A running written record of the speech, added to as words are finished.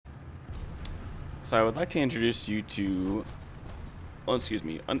So I would like to introduce you to, oh, excuse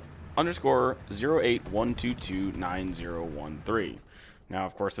me, underscore 081229013. Now,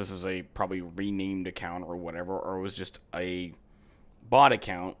 of course, this is a probably renamed account or whatever, or it was just a bot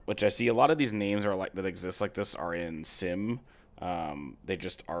account, which I see a lot of these names are like that exist like this are in Sim. They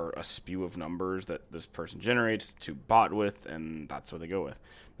just are a spew of numbers that this person generates to bot with, and that's what they go with.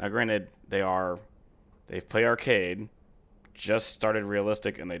 Now, granted, they play arcade, just started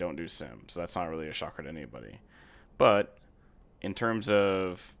realistic, and they don't do Sim, so that's not really a shocker to anybody. But in terms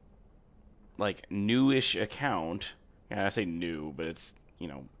of like newish account, yeah, I say new, but it's, you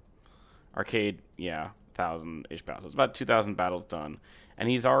know, arcade, yeah, 1,000-ish battles. It's about 2,000 battles done, and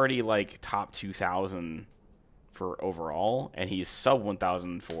he's already like top 2,000 for overall, and he's sub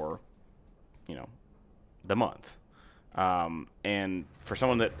 1,000 for, you know, the month. And for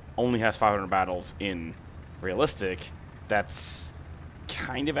someone that only has 500 battles in realistic, that's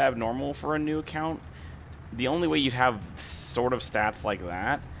kind of abnormal for a new account. The only way you'd have sort of stats like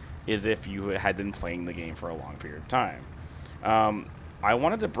that is if you had been playing the game for a long period of time. I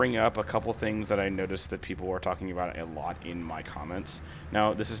wanted to bring up a couple things that I noticed that people are talking about a lot in my comments.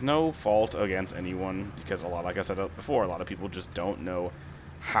 Now, this is no fault against anyone, because like I said before, a lot of people just don't know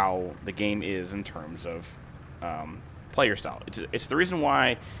how the game is in terms of player style. It's the reason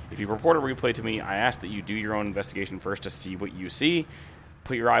why, if you report a replay to me, I ask that you do your own investigation first to see what you see,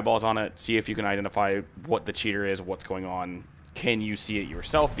 put your eyeballs on it, see if you can identify what the cheater is, what's going on. Can you see it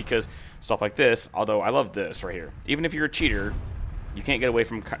yourself? Because stuff like this, although I love this right here, even if you're a cheater, you can't get away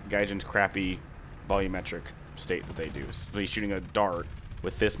from Gaijin's crappy volumetric state that they do. So he's shooting a dart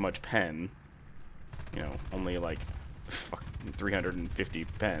with this much pen, you know, only like 350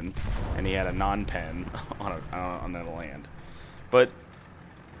 pen, and he had a non-pen on the land. But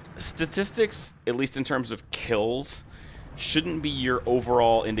statistics, at least in terms of kills, shouldn't be your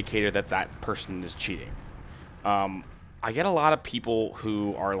overall indicator that that person is cheating. I get a lot of people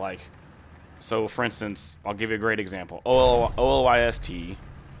who are like, so for instance, I'll give you a great example. OLYST,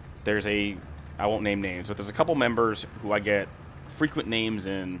 there's I won't name names, but there's a couple members who I get frequent names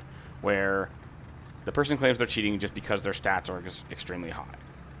in where the person claims they're cheating just because their stats are extremely high.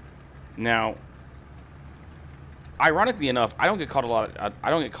 Now, ironically enough, I don't get called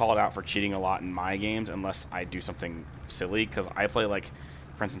out for cheating a lot in my games unless I do something silly, because I play, like,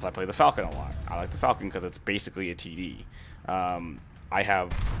 for instance, I play the Falcon a lot. I like the Falcon because it's basically a TD. I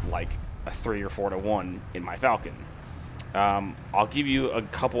have like a 3 or 4 to 1 in my Falcon. I'll give you a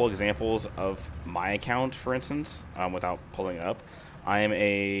couple examples of my account, for instance, without pulling it up.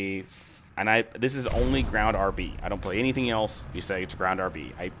 This is only ground RB. I don't play anything else. You say it's ground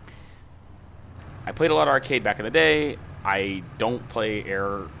RB. I played a lot of arcade back in the day. I don't play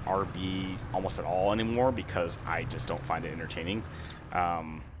air RB almost at all anymore because I just don't find it entertaining.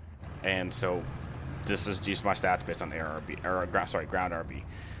 And so this is just my stats based on air RB, or ground RB.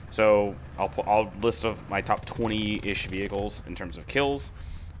 So I'll list of my top 20-ish vehicles in terms of kills.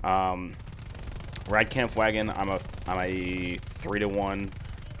 Radkampf Wagon, I'm a 3 to 1.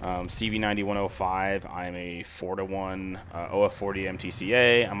 CV90 105, I'm a 4 to 1. OF40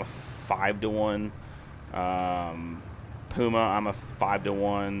 MTCA, I'm a 5 to 1. Puma, I'm a 5 to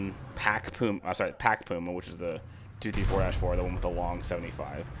 1. Pack Puma, which is the 234-4, the one with the long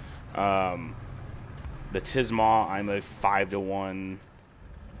 75. The Tisma, I'm a 5 to 1.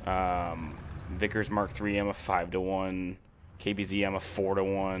 Vickers Mark III, I'm a 5 to 1. KBZ, I'm a 4 to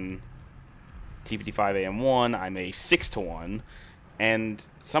 1. T55 AM1, I'm a 6 to 1. And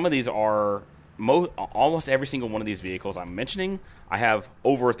some of these are almost every single one of these vehicles I'm mentioning, I have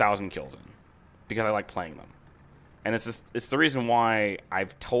over 1,000 kills in because I like playing them. And it's the reason why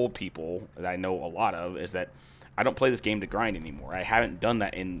I've told people that I know a lot of is that I don't play this game to grind anymore. I haven't done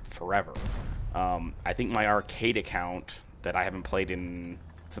that in forever. I think my arcade account that I haven't played in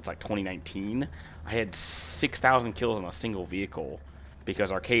since like 2019, I had 6,000 kills in a single vehicle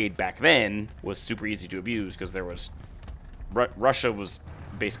because arcade back then was super easy to abuse because there was Russia was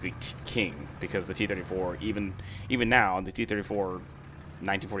basically king because the T-34, even now, the T-34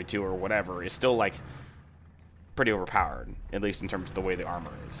 1942 or whatever is still like pretty overpowered, at least in terms of the way the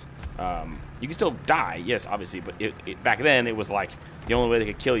armor is. You can still die, yes, obviously, but back then it was like the only way they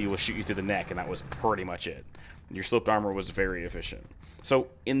could kill you was shoot you through the neck, and that was pretty much it. Your sloped armor was very efficient. So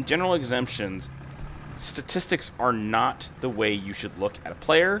in general exemptions, statistics are not the way you should look at a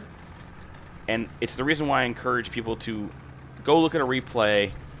player, and it's the reason why I encourage people to go look at a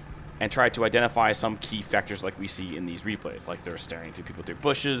replay and try to identify some key factors like we see in these replays. Like they're staring through people through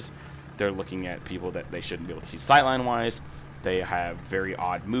bushes, they're looking at people that they shouldn't be able to see sightline-wise, they have very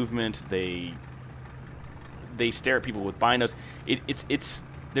odd movement, they stare at people with binos. It's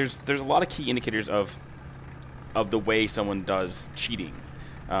there's a lot of key indicators of the way someone does cheating,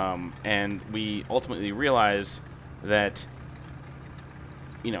 and we ultimately realize that,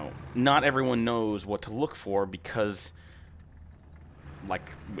 you know, not everyone knows what to look for because, like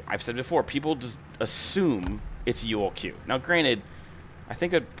I've said before, people just assume it's ULQ. Now, granted, I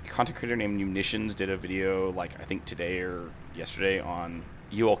think a content creator named Munitions did a video, like, I think today or yesterday, on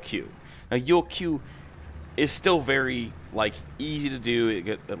ULQ. Now, ULQ is still very, like, easy to do.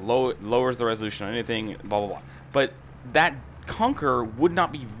 It lowers the resolution on anything, blah, blah, blah. But that conqueror would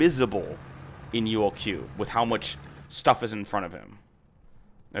not be visible in ULQ with how much stuff is in front of him.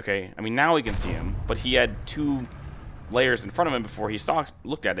 Okay? I mean, now we can see him, but he had 2 layers in front of him before he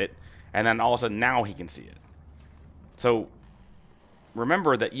looked at it, and then all of a sudden now he can see it. So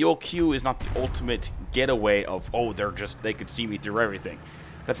remember that ULQ is not the ultimate getaway of, oh, they could see me through everything.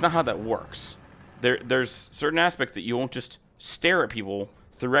 That's not how that works. There's certain aspects that you won't just stare at people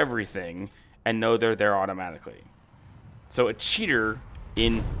through everything and know they're there automatically. So a cheater,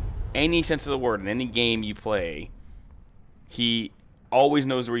 in any sense of the word, in any game you play, he always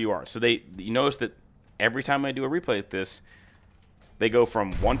knows where you are. So you notice that every time I do a replay like this, they go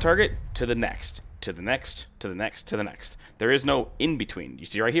from one target to the next, to the next, to the next, to the next. There is no in-between. You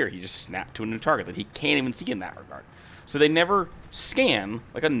see right here, he just snapped to a new target that he can't even see in that regard. So they never scan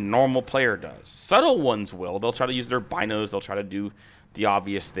like a normal player does. Subtle ones will. They'll try to use their binos. They'll try to do the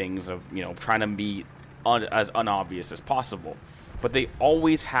obvious things of, you know, trying to be as unobvious as possible. But they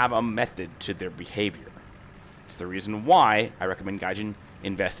always have a method to their behavior. It's the reason why I recommend Gaijin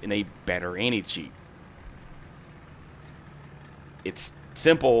invest in a better anti-cheat. It's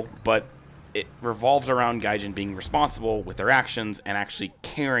simple, but it revolves around Gaijin being responsible with their actions and actually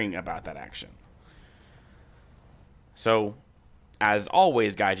caring about that action. So, as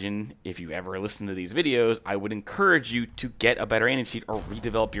always, Gaijin, if you ever listen to these videos, I would encourage you to get a better anti-cheat or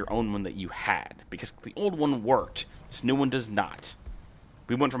redevelop your own one that you had, because the old one worked. This new one does not.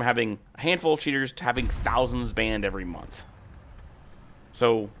 We went from having a handful of cheaters to having thousands banned every month.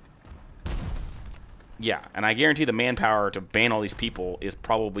 So, yeah, and I guarantee the manpower to ban all these people is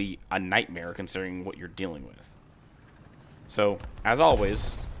probably a nightmare considering what you're dealing with. So, as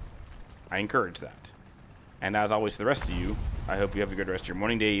always, I encourage that. And as always, to the rest of you, I hope you have a good rest of your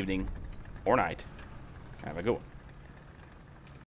morning, day, evening, or night. Have a good one.